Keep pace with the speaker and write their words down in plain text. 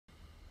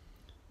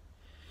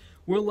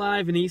We're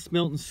live in East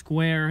Milton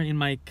Square in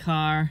my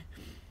car.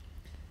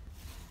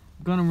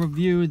 I'm gonna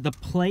review the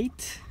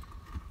Plate.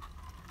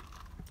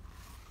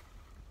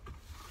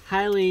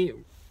 Highly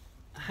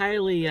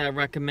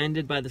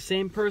recommended by the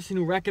same person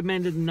who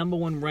recommended the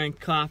 #1 ranked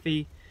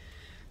coffee.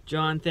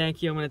 John,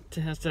 thank you. I'm gonna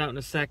test it out in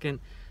a second.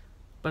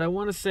 But I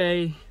want to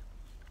say,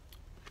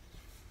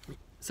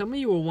 some of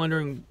you were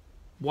wondering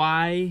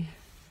why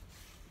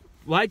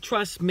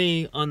trust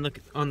me on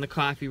the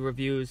coffee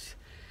reviews.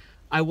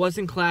 I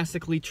wasn't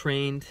classically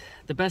trained.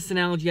 The best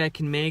analogy I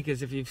can make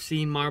is if you've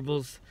seen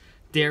Marvel's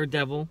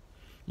Daredevil,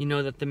 you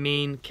know that the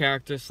main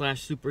character /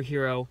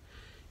 superhero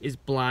is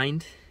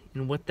blind,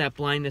 and what that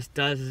blindness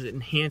does is it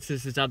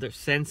enhances his other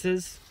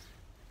senses.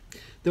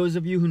 Those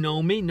of you who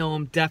know me know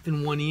I'm deaf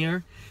in one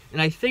ear, and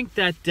I think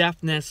that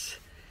deafness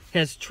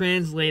has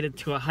translated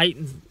to a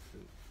heightened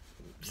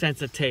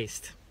sense of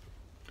taste.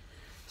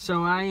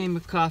 So I am a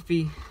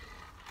coffee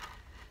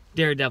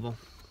Daredevil.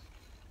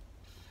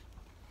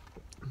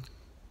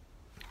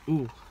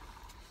 Ooh.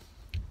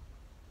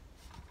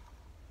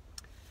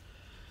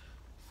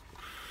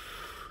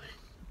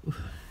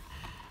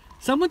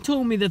 Someone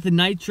told me that the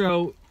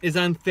Nitro is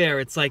unfair.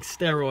 It's like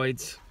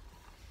steroids.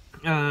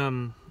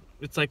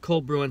 It's like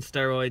cold brew on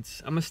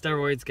steroids. I'm a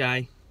steroids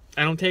guy.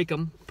 I don't take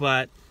them,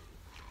 but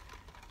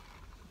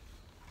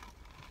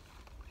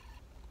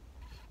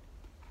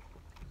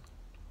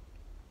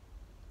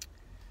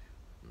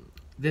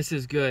this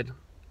is good.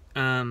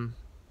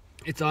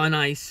 It's on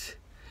ice.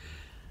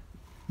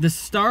 The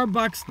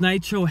Starbucks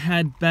Nitro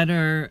had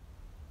better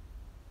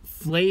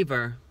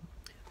flavor.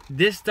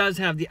 This does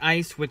have the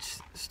ice, which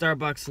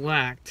Starbucks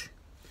lacked.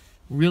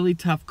 Really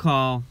tough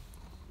call.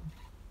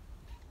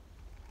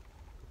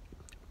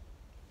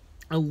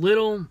 A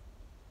little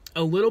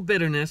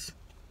bitterness.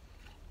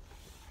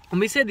 Let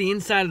me say the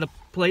inside of the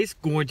place,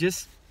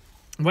 gorgeous.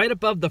 Right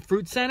above the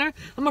fruit center.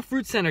 I'm a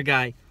fruit center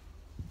guy.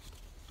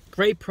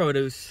 Great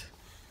produce.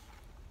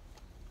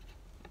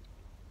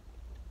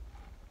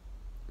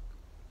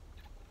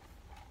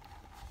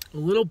 A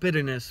little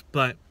bitterness,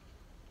 but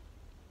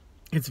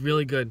it's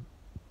really good.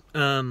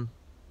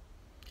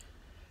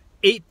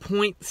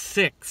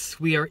 8.6.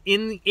 We are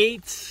in the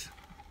 8s.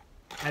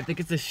 I think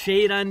it's a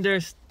shade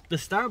under the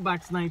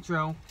Starbucks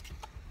Nitro.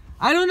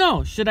 I don't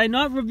know. Should I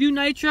not review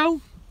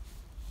Nitro?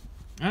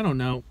 I don't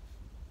know.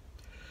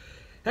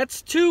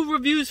 That's 2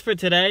 reviews for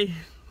today.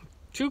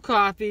 2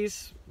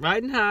 coffees.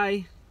 Riding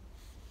high.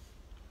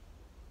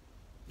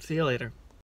 See you later.